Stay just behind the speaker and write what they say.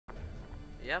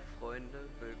Ja, Freunde,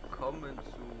 willkommen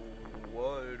zu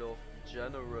World of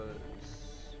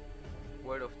Generals.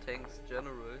 World of Tanks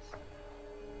Generals.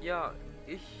 Ja,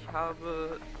 ich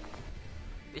habe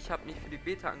mich für die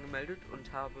Beta angemeldet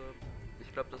und habe,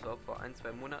 ich glaube, das war vor 1,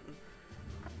 2 Monaten,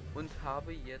 und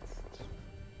habe jetzt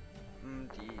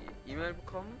die E-Mail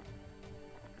bekommen,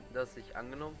 dass ich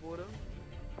angenommen wurde.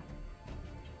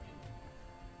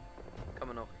 Kann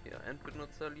man auch hier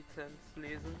Endbenutzerlizenz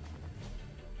lesen.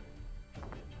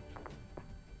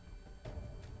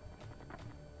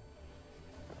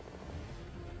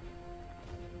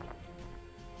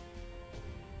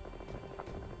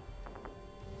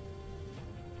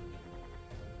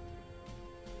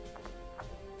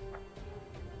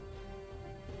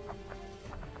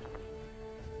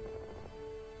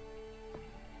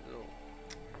 So.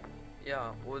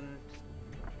 Ja, und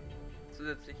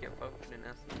zusätzliche Erfahrung für den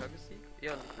ersten Tagessieg.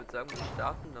 Ja, und ich würde sagen, wir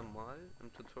starten dann mal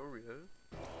im Tutorial.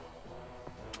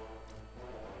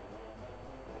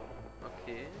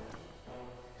 Okay.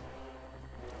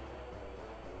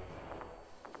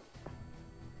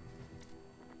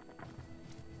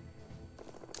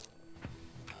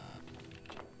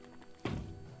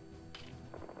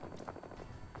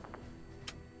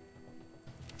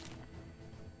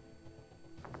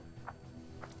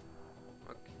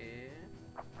 Okay.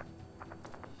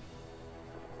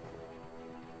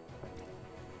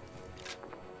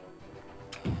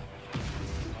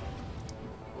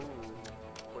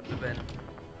 Oh, Runde beenden.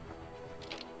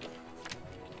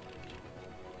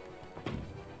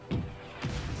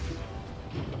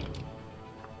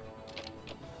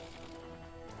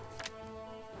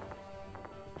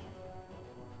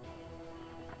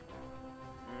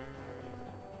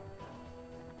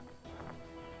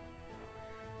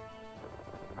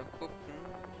 Mal gucken.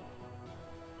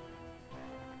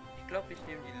 Ich glaube, ich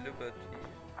nehme die Liberty.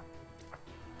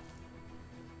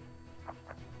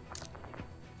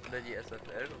 Oder die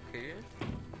SFL, okay.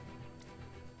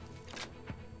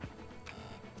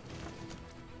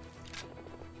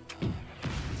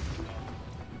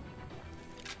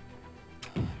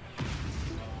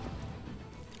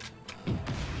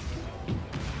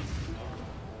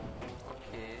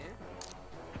 Okay.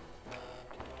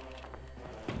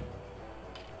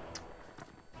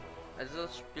 Also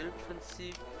das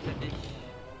Spielprinzip finde ich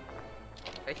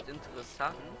recht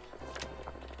interessant.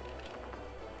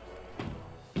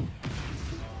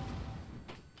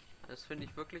 Das finde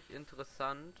ich wirklich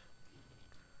interessant.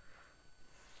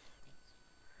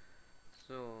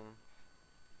 So.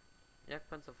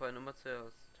 Jagdpanzerfeuer Nummer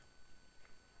zuerst.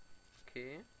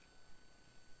 Okay.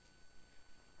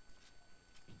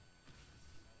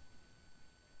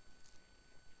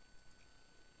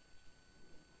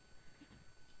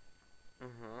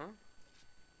 Aha.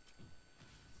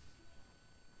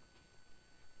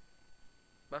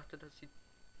 Beachte,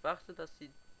 dass die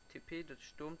TP des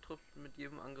Sturmtrupps mit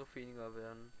jedem Angriff weniger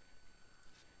werden.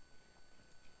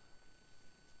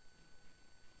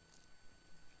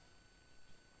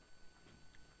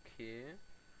 Okay.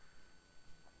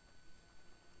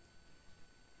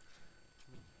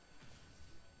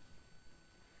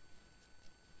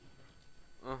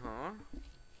 Aha.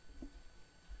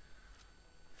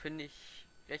 Finde ich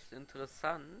recht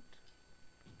interessant.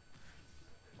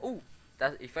 Oh,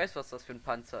 ich weiß, was das für ein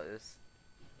Panzer ist.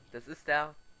 Das ist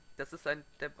ein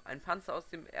Panzer aus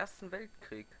dem Ersten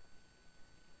Weltkrieg.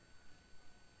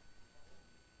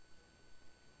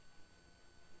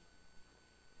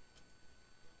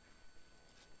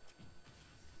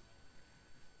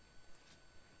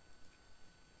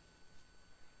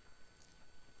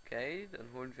 Okay,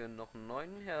 dann holen wir noch einen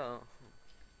neuen her.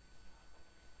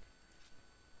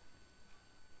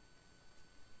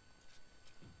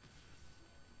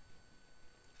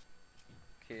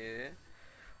 Okay.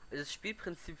 Das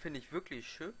Spielprinzip finde ich wirklich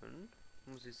schön,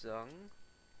 muss ich sagen.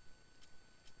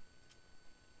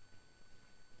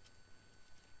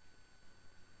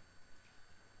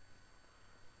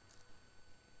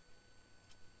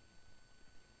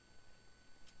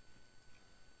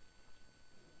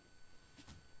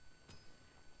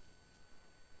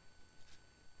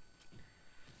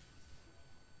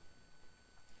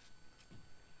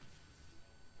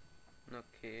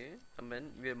 Okay, dann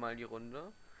beenden wir mal die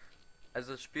Runde.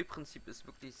 Also das Spielprinzip ist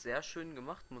wirklich sehr schön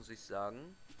gemacht, muss ich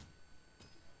sagen.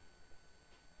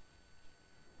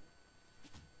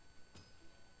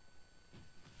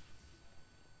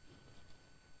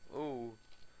 Oh.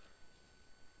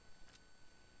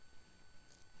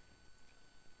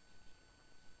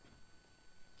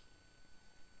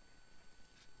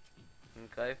 Dann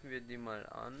greifen wir die mal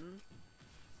an.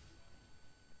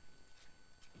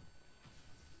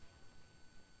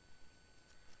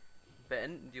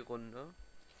 Beenden die Runde.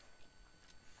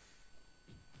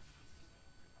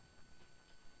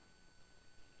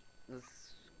 Das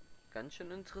ist ganz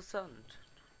schön interessant.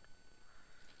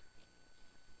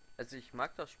 Also ich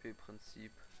mag das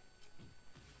Spielprinzip.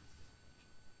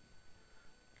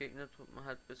 Gegner tut man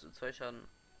halt bis zu 2 Schaden.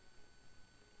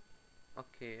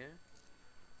 Okay.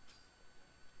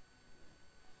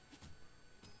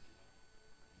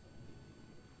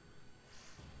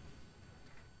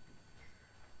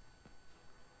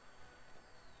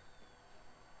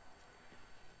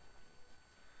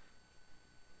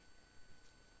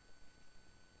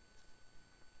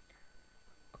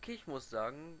 Okay, ich muss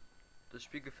sagen, das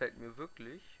Spiel gefällt mir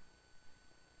wirklich.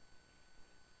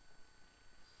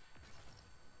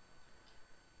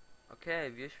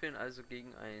 Okay, wir spielen also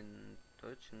gegen einen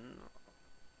Deutschen.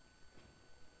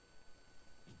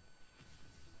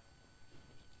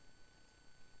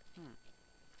 Hm.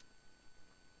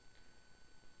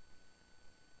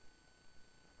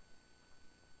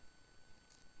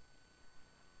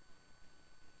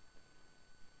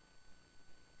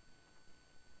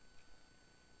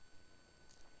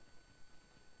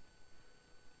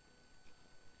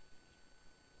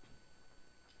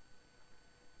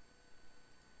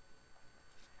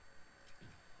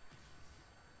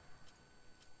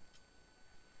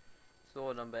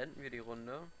 So, dann beenden wir die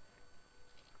Runde.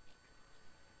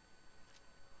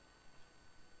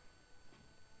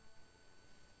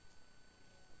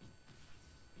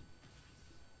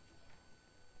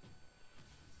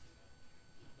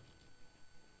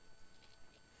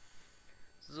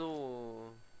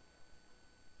 So.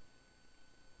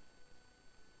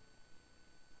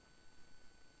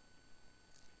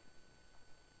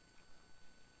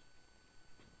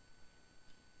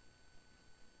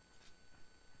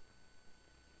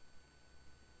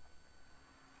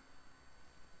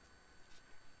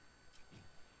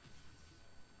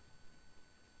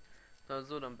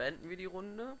 So, dann beenden wir die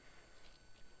Runde.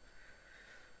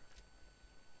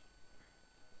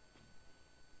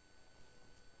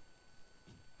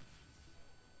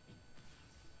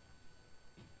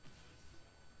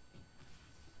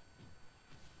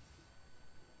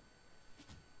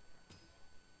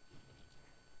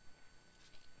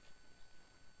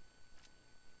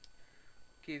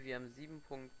 Okay, wir haben 7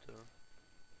 Punkte.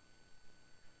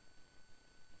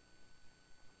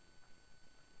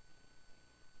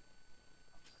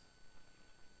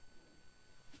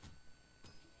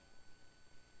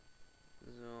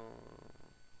 So.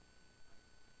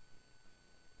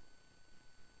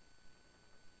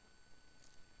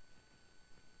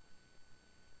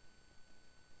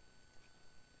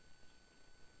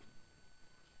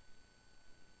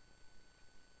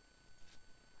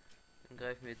 Dann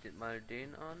greifen wir mal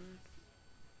den an.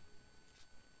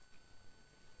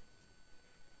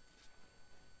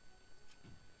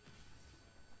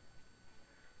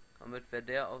 Damit wäre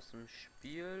der aus dem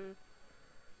Spiel.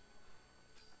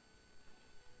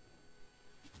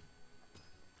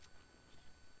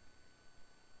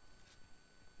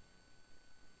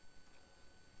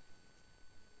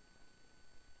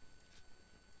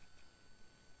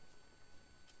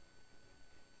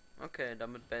 Okay,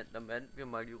 dann beenden wir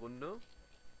mal die Runde.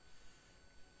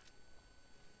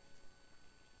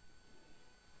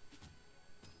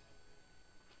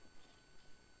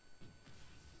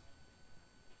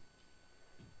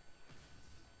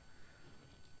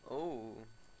 Oh.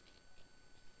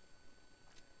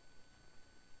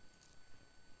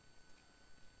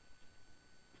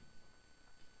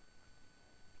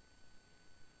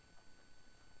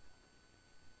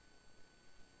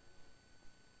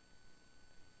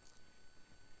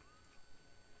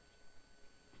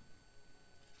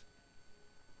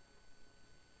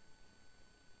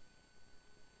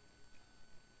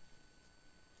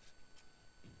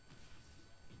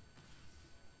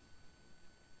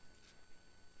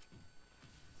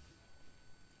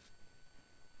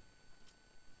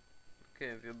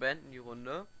 Okay, wir beenden die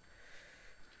Runde.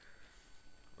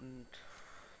 Und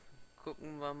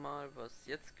gucken wir mal, was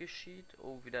jetzt geschieht.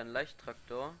 Oh, wieder ein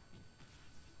Leichttraktor.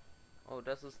 Oh,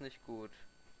 das ist nicht gut.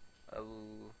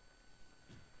 Also.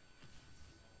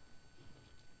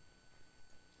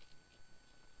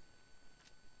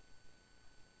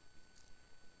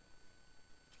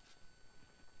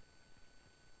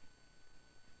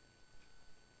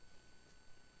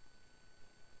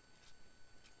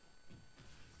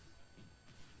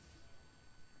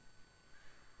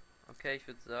 Okay, ich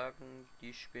würde sagen,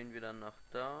 die spielen wir dann nach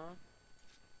da.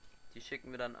 Die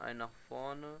schicken wir dann einen nach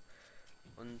vorne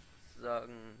und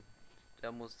sagen,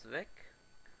 der muss weg.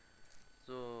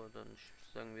 So, dann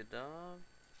sagen wir da,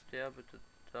 der bitte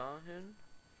dahin.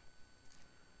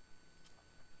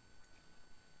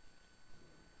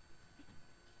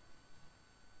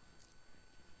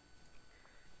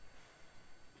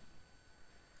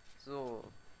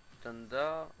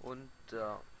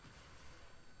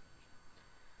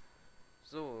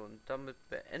 damit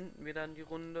beenden wir dann die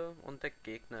Runde und der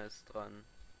Gegner ist dran.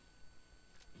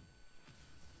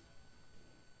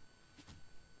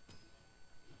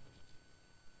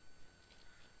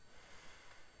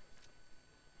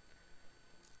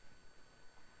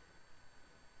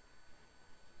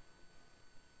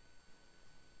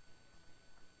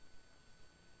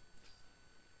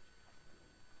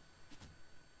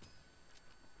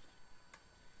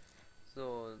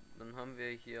 So, dann haben wir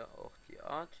hier auch die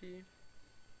Arti.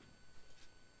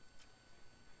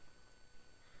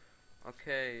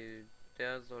 Okay,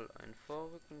 der soll ein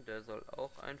vorrücken, der soll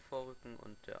auch ein vorrücken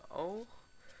und der auch.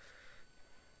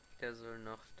 Der soll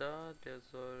nach da,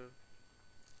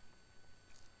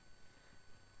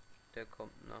 der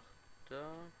kommt nach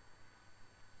da.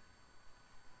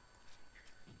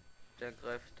 Der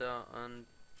greift da an,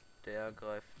 der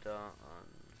greift da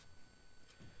an.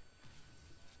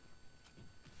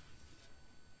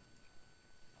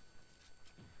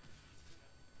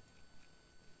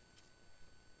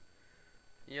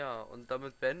 Ja, und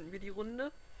damit beenden wir die Runde.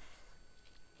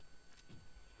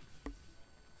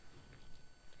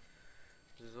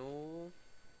 So.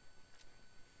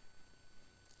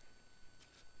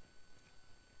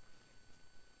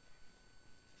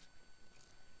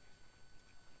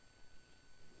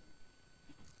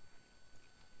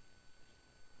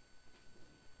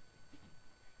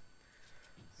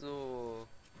 So.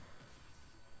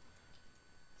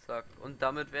 Zack. Und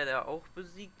damit wäre er auch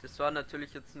besiegt. Es war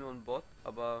natürlich jetzt nur ein Bot,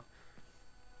 aber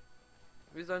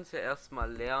wir sollen es ja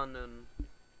erstmal lernen.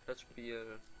 Das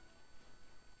Spiel.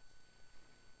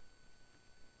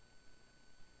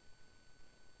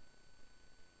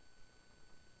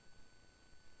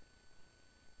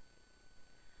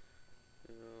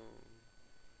 So.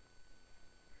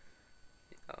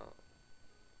 Ja.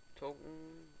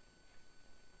 Token.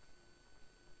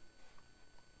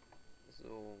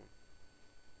 So.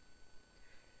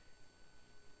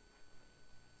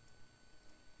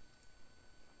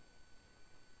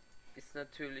 Ist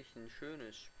natürlich ein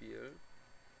schönes Spiel.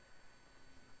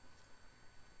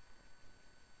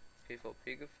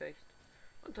 PvP-Gefecht.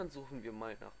 Und dann suchen wir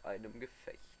mal nach einem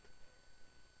Gefecht.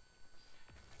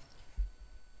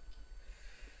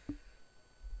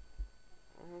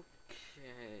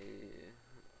 Okay.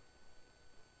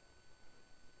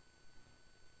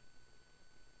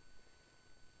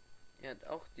 Er hat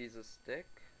auch dieses Deck.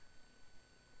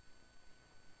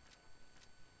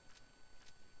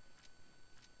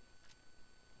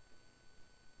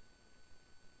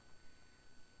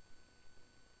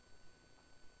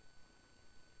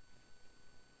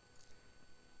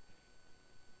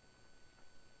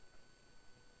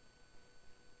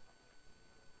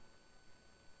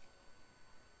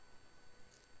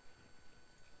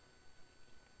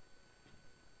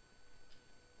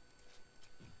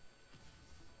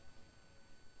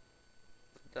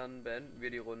 Dann beenden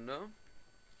wir die Runde.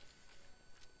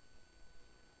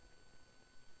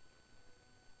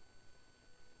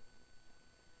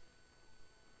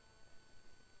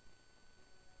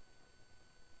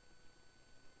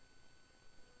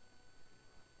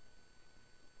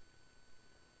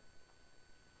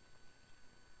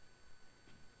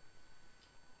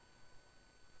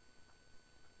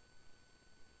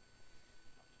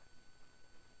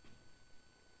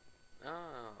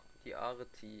 Ah, die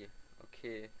Arti.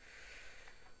 Okay.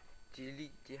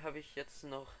 Die habe ich jetzt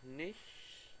noch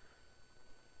nicht.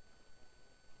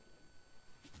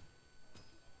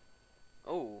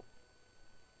 Oh.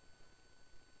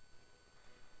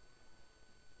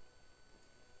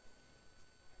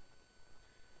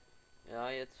 Ja,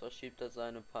 jetzt verschiebt er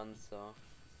seine Panzer.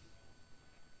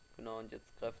 Genau, und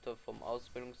jetzt greift er vom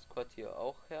Ausbildungsquartier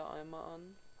auch her einmal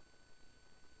an.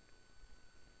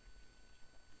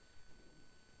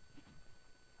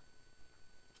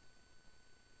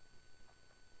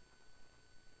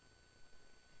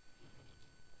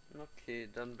 Okay,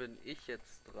 dann bin ich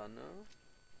jetzt dran, ne?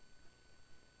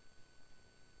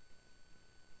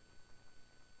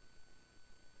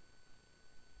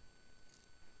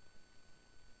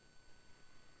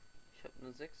 Ich habe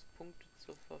nur 6 Punkte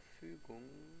zur Verfügung.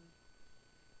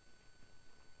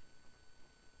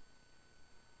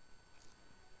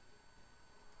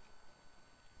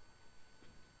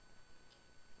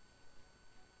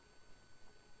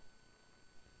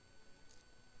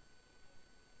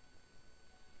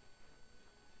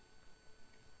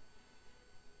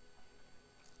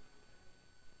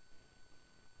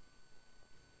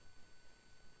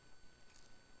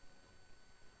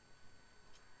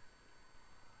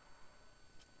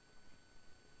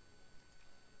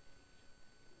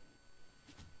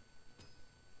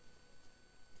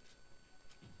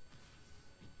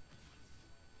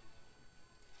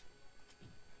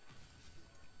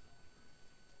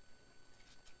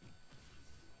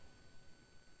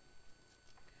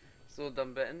 So,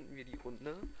 dann beenden wir die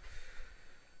Runde.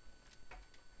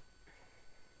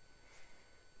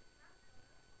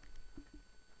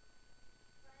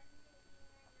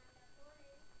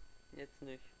 Jetzt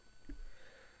nicht.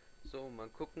 So, mal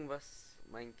gucken, was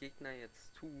mein Gegner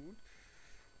jetzt tut.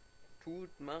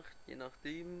 Macht, je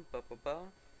nachdem. Ba, ba,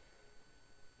 ba.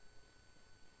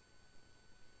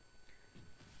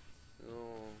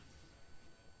 So.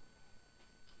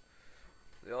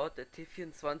 Ja, der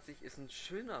T24 ist ein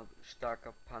schöner,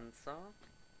 starker Panzer.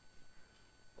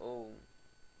 Oh.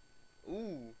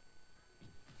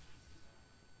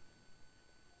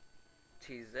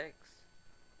 T6.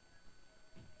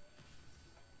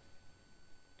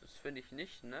 Das finde ich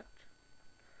nicht nett.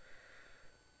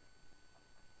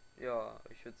 Ja,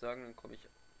 ich würde sagen, dann komme ich.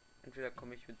 Entweder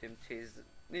komme ich mit dem T.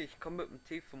 Nee, ich komme mit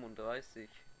dem T35.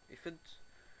 Ich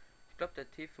glaube der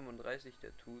T35,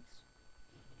 der tut's.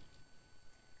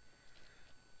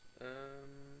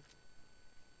 Ähm.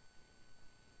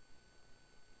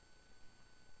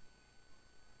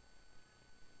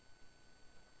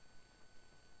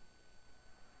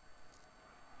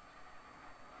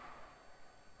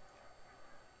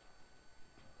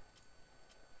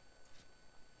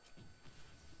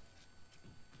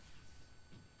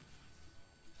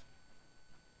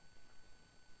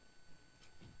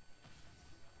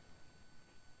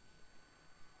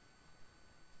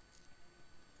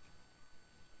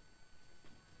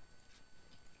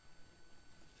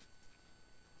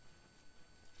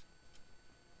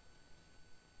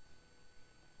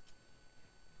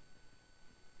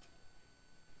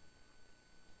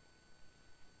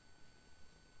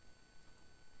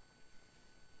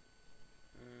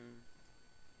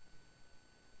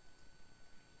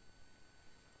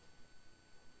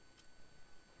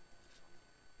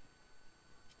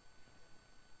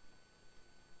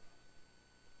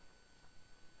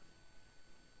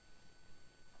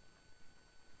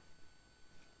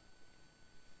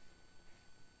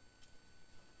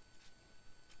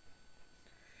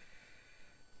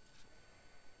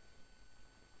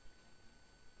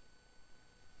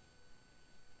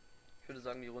 Ich würde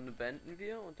sagen, die Runde beenden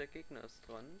wir und der Gegner ist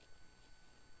dran.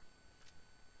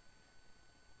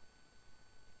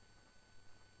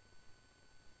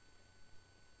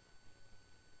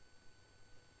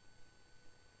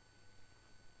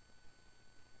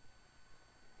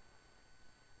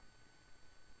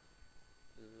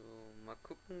 So, mal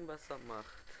gucken, was er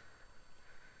macht.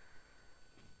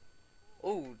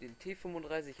 Oh, den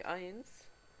T35-1.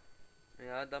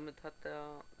 Ja, damit hat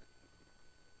er.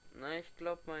 Na, ich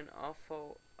glaube, mein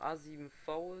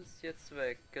A7V ist jetzt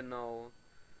weg, genau.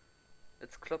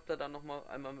 Jetzt kloppt er dann nochmal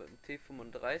einmal mit dem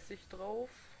T35 drauf.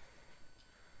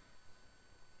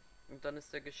 Und dann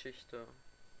ist der Geschichte.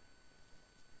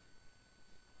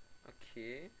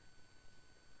 Okay.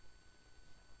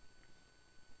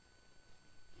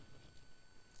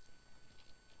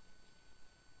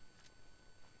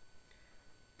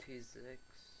 T6.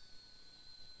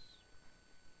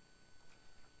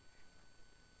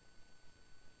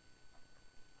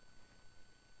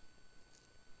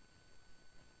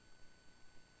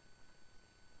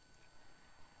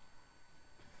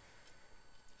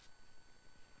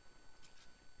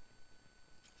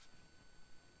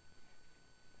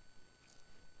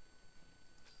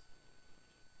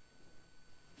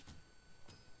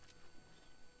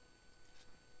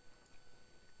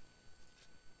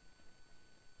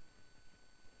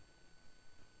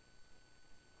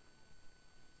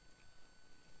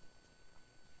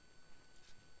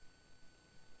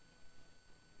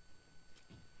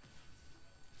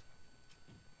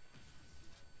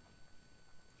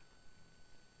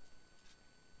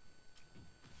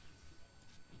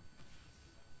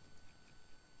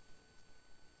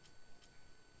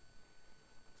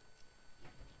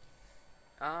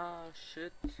 Ah,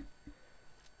 shit.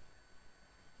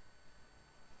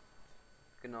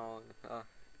 Genau, ja.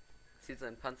 Zieht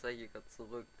sein Panzerjäger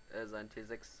zurück, sein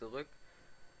T6 zurück.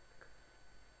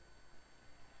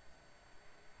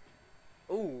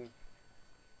 Oh.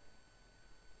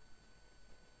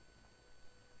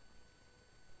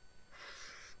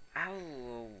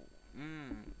 Au.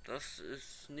 Das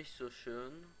ist nicht so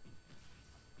schön.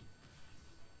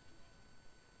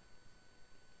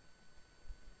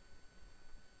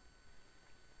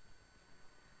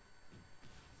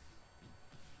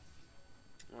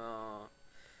 Ah.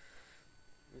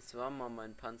 Das war mal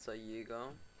mein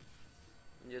Panzerjäger.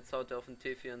 Und jetzt haut er auf den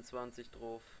T24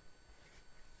 drauf.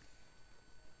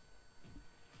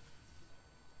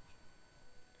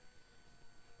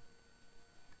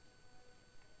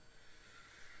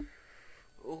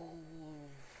 Oh,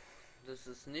 das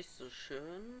ist nicht so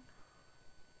schön.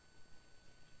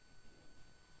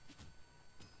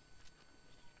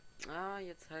 Ah,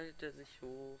 jetzt hält er sich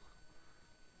hoch.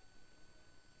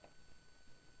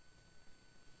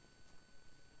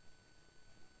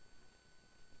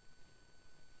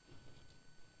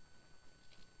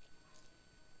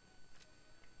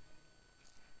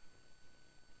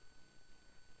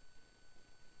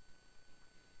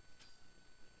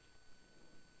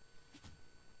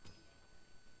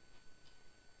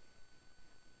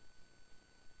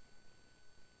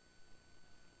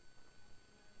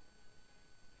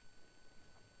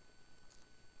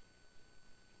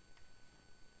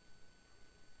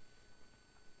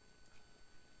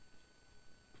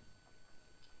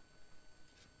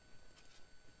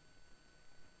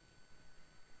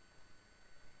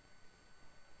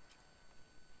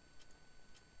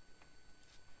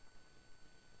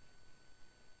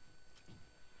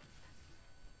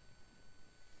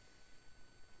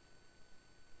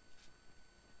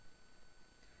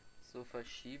 So,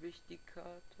 verschiebe ich die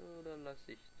Karte oder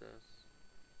lasse ich das?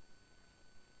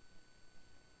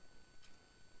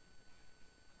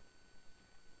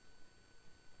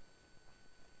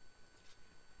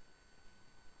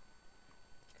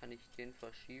 Kann ich den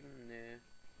verschieben? Nee.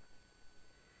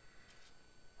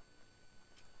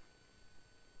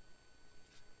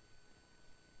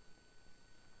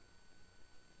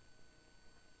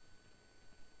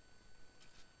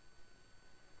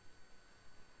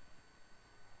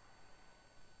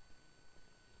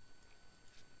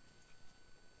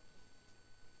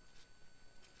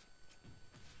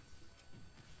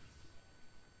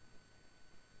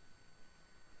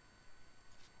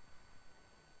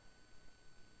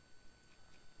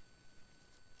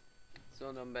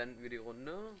 So, dann beenden wir die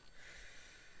Runde.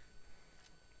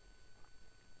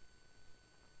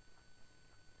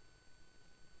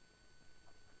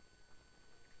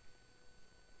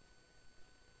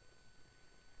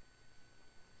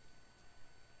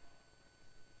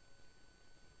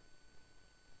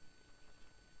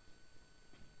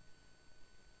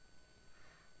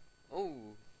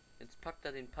 Oh, jetzt packt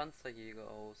er den Panzerjäger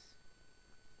aus.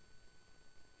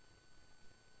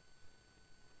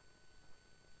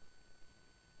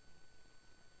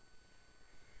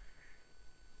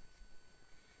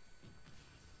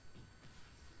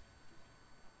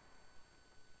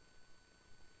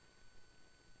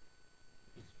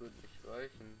 Das wird nicht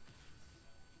reichen.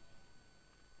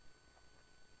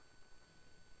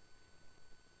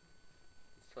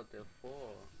 Was hat er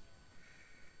vor?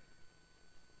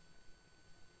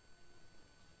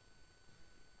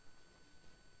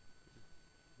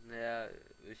 Naja,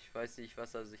 ich weiß nicht,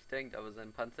 was er sich denkt, aber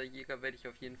seinen Panzerjäger werde ich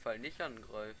auf jeden Fall nicht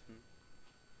angreifen.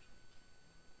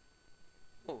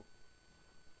 Oh,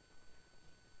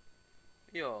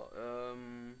 ja,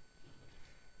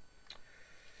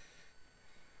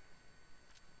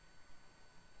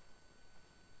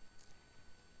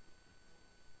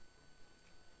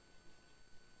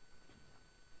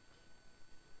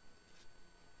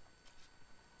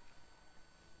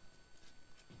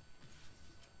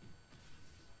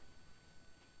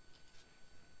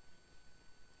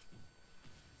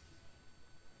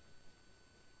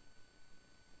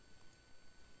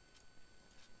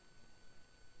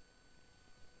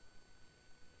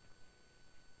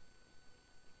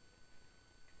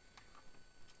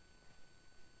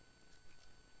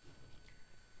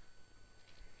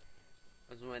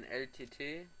 also mein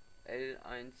LTT,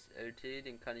 L1 LT,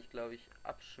 den kann ich glaube ich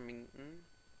abschminken.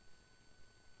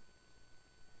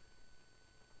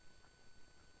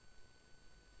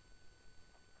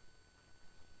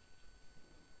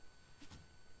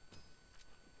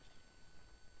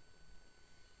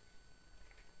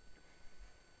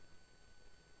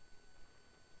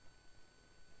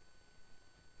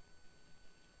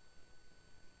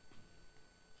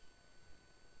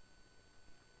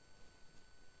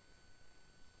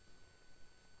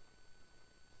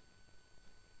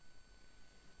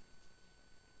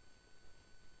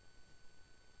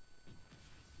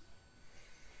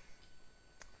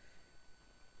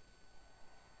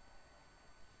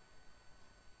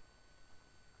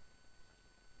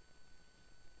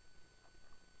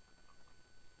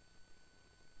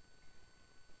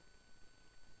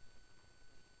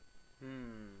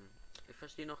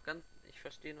 Ich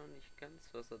verstehe noch nicht ganz,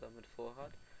 was er damit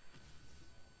vorhat.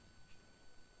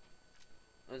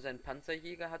 Also sein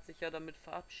Panzerjäger hat sich ja damit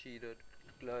verabschiedet.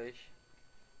 Gleich.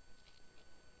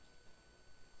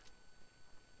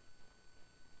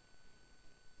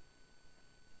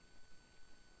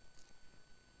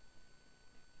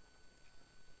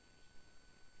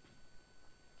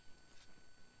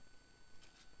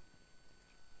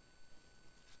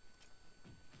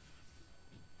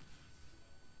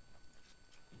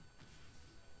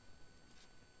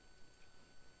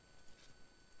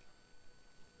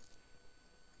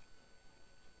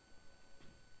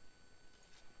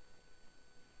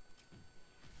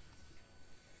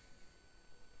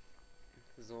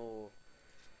 So.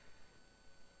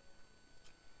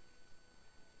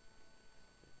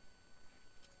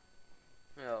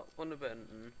 Ja, Runde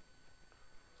beenden.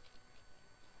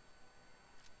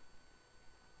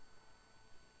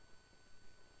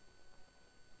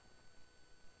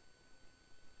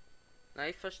 Na,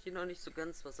 ich verstehe noch nicht so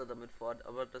ganz, was er damit vorhat,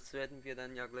 aber das werden wir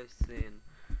dann ja gleich sehen.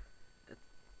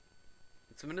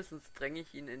 Zumindest dränge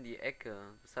ich ihn in die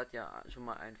Ecke. Das hat ja schon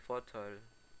mal einen Vorteil.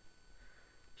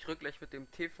 Ich rück gleich mit dem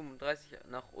T35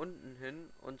 nach unten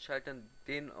hin und schalte dann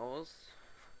den aus.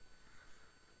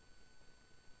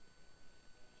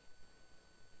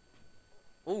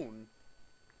 Oh,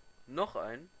 noch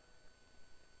ein.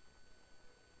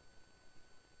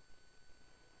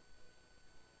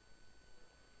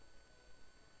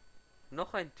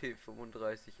 Noch ein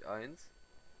T35-1.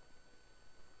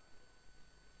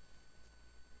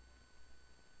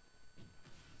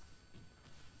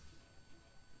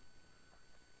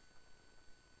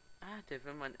 Ah, der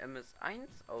will mein MS1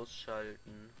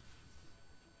 ausschalten.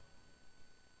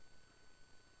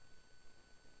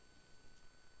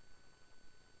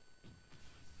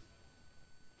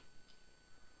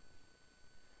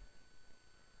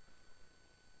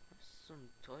 Was zum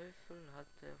Teufel hat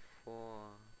der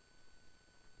vor?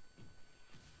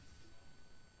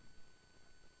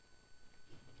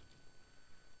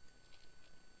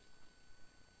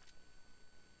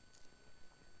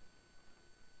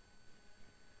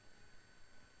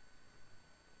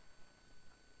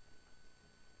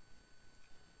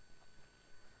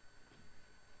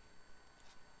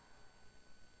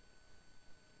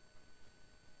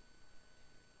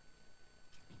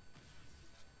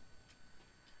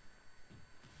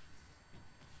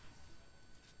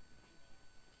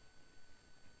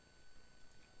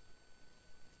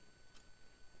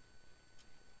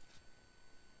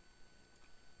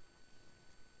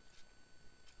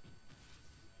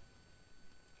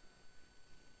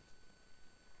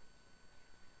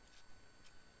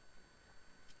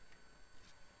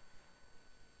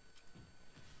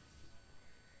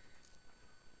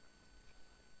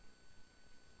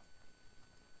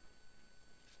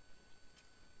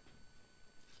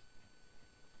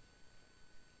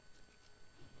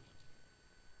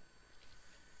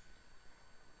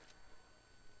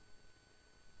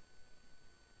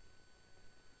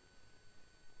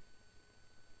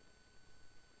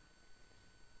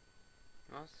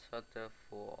 Was hat er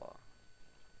vor?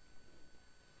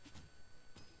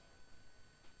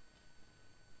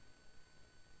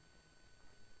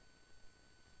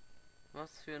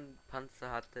 Was für ein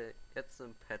Panzer hat er jetzt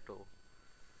im Petto?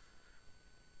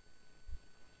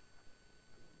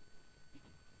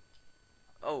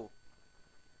 Oh.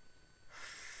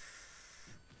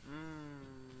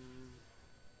 Hm.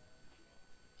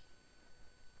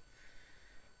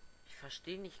 Ich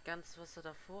verstehe nicht ganz, was er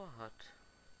davor hat.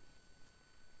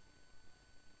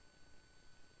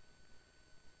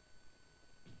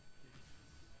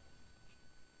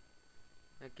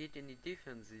 Er geht in die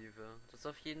Defensive. Das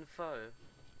auf jeden Fall.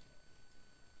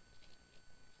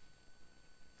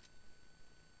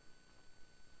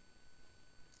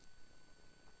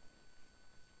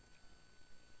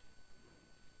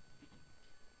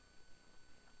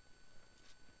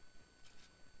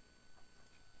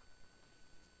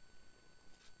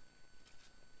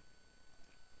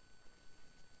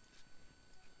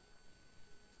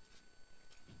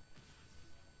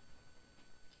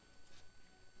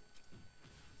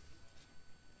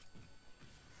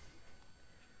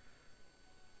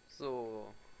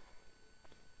 So.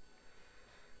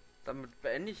 Damit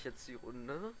beende ich jetzt die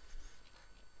Runde.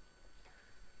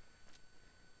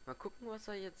 Mal gucken, was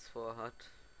er jetzt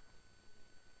vorhat.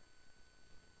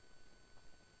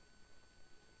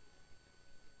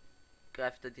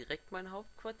 Greift er direkt mein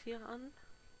Hauptquartier an?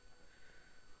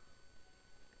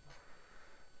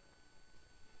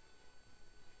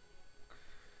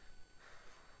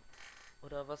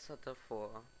 Oder was hat er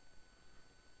vor?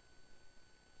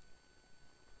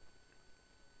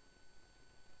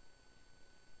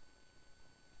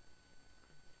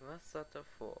 Was hat er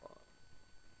vor?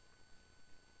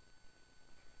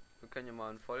 Wir können ja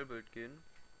mal in Vollbild gehen.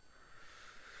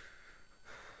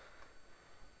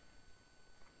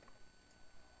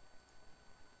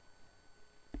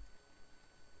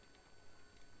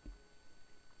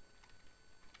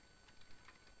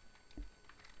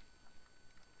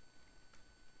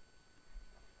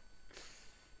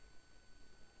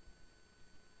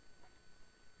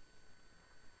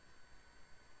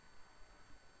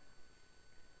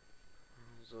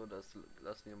 So, das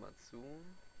lassen wir mal zu.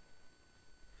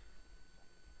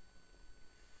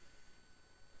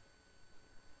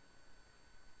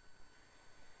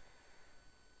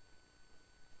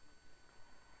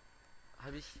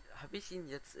 Habe ich ihn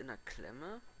jetzt in der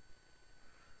Klemme?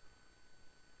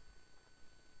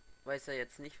 Weiß er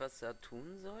jetzt nicht, was er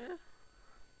tun soll?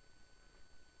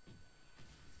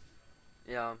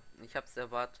 Ja, ich hab's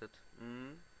erwartet.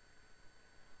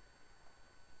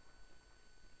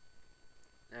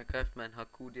 Er greift mein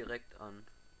HQ direkt an.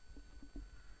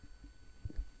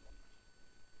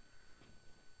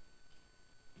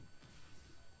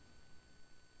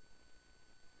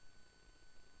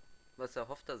 Was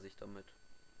erhofft er sich damit?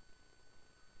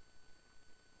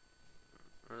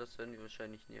 Na, das werden wir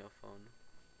wahrscheinlich nie erfahren.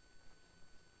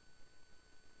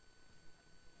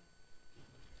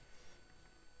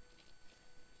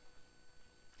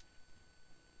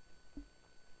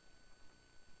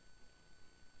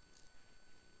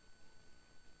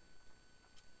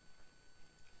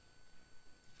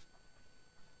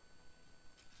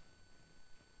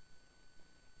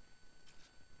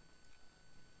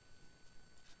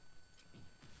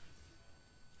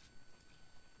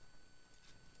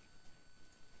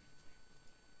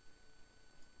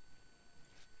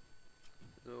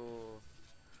 So,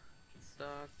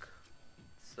 zack,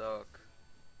 zack.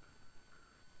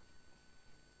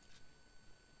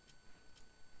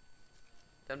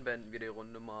 Dann beenden wir die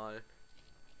Runde mal.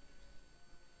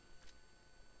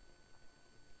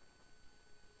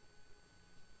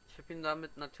 Ich habe ihn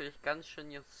damit natürlich ganz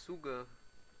schön jetzt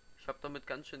Ich habe damit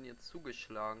ganz schön jetzt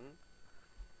zugeschlagen.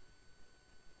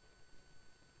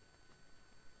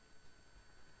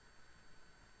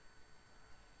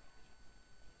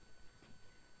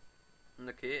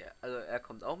 Okay, also er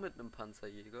kommt auch mit einem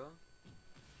Panzerjäger.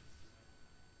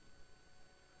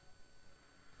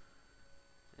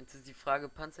 Jetzt ist die Frage,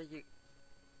 Panzerjäger...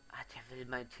 Ah, der will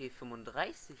mein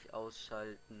T35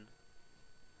 ausschalten.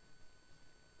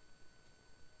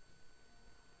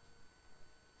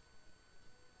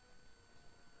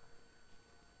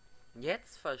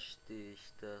 Jetzt verstehe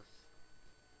ich das.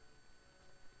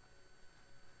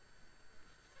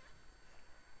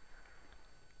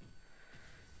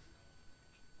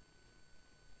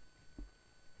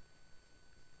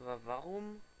 Aber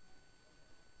warum?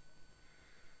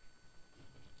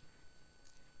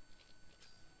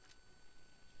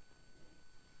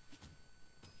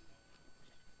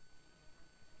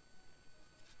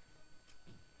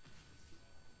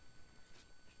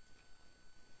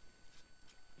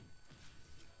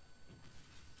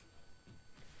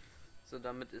 So,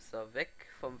 damit ist er weg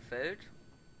vom Feld.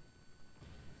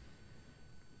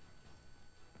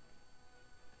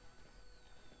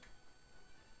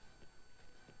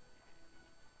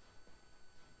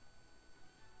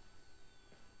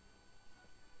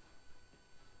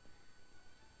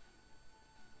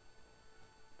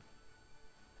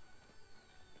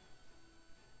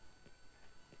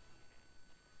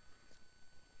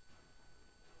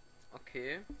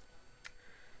 Okay.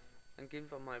 Dann gehen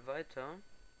wir mal weiter.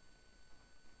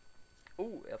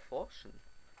 Oh, erforschen.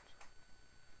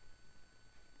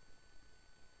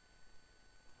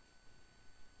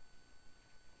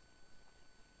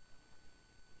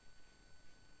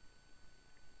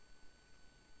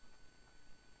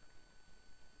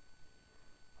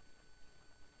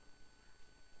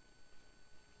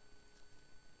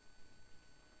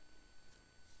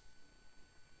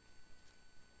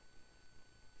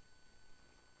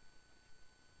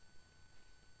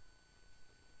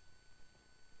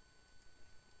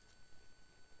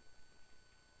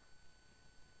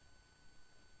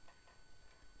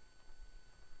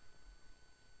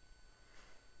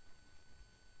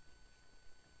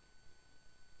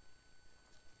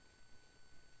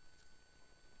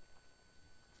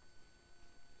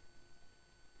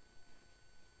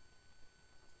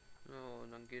 So,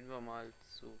 dann gehen wir mal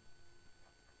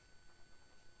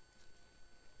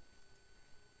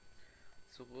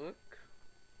zurück.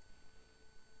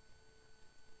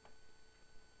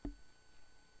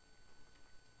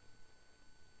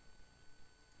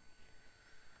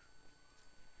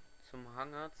 Zum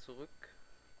Hangar zurück.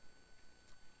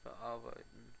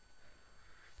 Bearbeiten.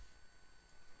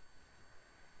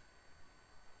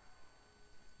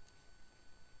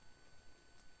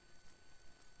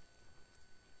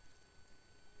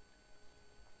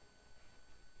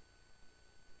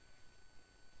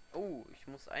 Oh, ich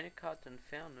muss eine Karte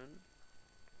entfernen.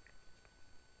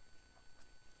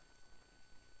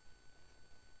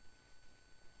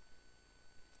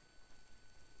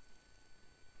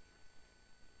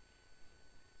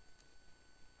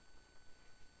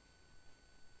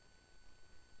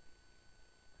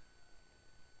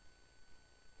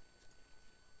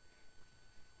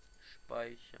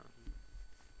 Speichern.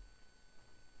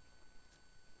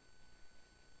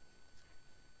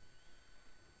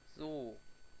 So.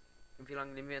 wie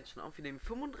lange nehmen wir jetzt schon auf? Wir nehmen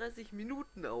 35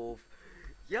 Minuten auf.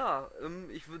 Ja,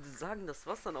 ich würde sagen, das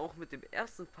war's dann auch mit dem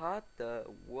ersten Part der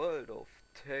World of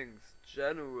Tanks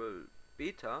General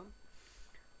Beta.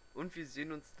 Und wir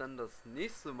sehen uns dann das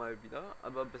nächste Mal wieder.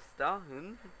 Aber bis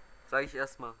dahin sage ich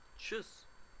erstmal Tschüss.